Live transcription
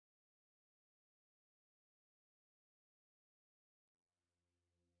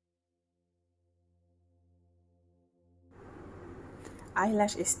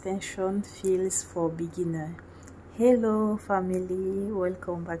eyelash extension feels for beginner. Hello family,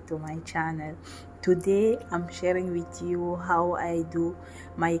 welcome back to my channel. Today I'm sharing with you how I do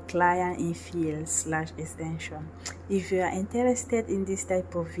my client in fields lash extension. If you are interested in this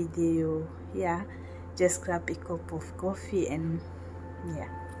type of video, just grab a cup of coffee and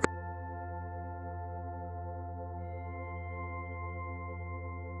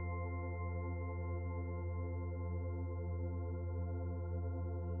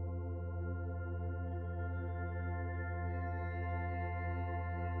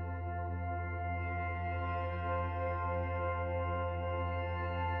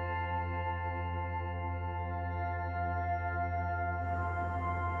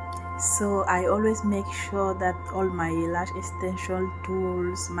so I always make sure that all my lash extension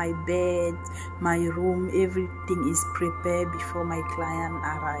tools, my bed, my room, everything is prepared before my client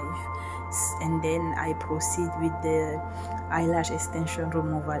arrives, and then I proceed with the eyelash extension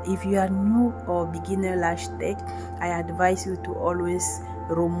removal. If you are new or beginner lash tech, I advise you to always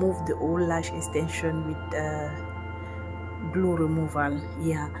remove the old lash extension with glue removal.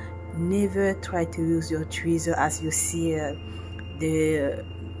 Never try to use your tweezer as you see the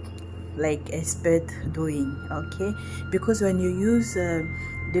expert doing, okay? Because when you use the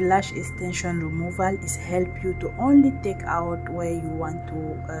lash extension removal, is help you to only take out where you want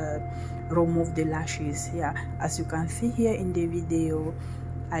to remove the lashes. As you can see here in the video,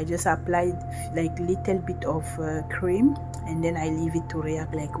 I just applied like little bit of cream, and then I leave it to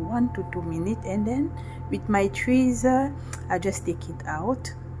react like 1 to 2 minutes, and then with my tweezer I just take it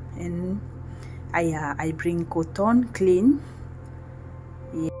out, and I bring cotton clean.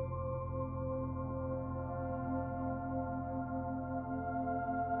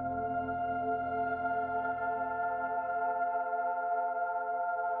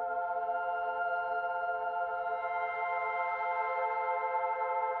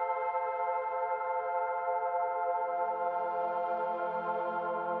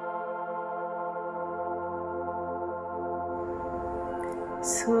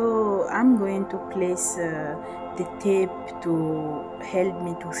 So I'm going to place the tape to help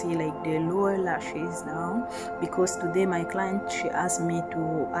me to see like the lower lashes now, because today my client, she asked me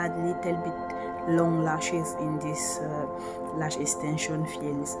to add little bit long lashes in this lash extension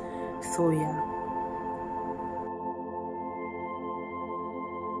fields. So uh,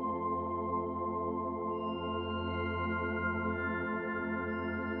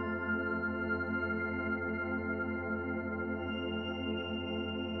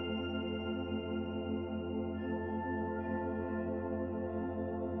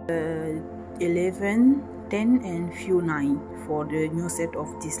 11, 10 and few 9 for the new set of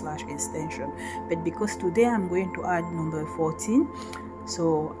this lash extension, but because today I'm going to add number 14,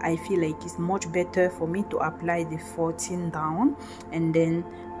 so I feel like it's much better for me to apply the 14 down and then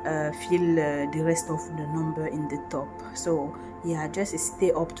fill the rest of the number in the top. So just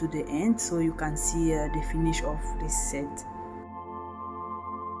stay up to the end so you can see the finish of this set.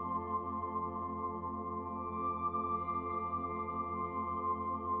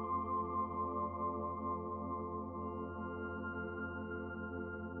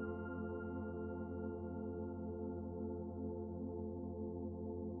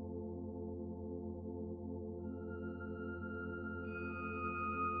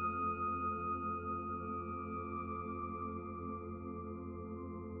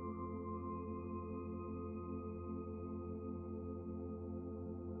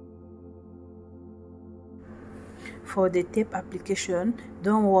 For the tape application,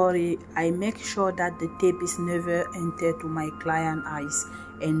 don't worry, I make sure that the tape is never entered to my client eyes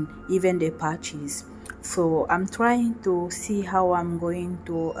and even the patches. So I'm trying to see how I'm going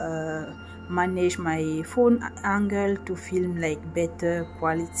to manage my phone angle to film like better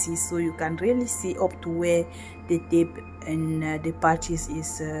quality, so you can really see up to where the tape and the patches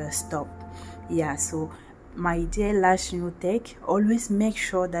is stopped. So my dear lash new tech, always make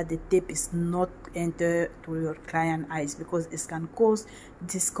sure that the tape is not enter to your client eyes, because it can cause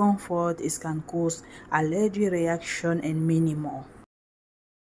discomfort, it can cause allergy reaction and many more.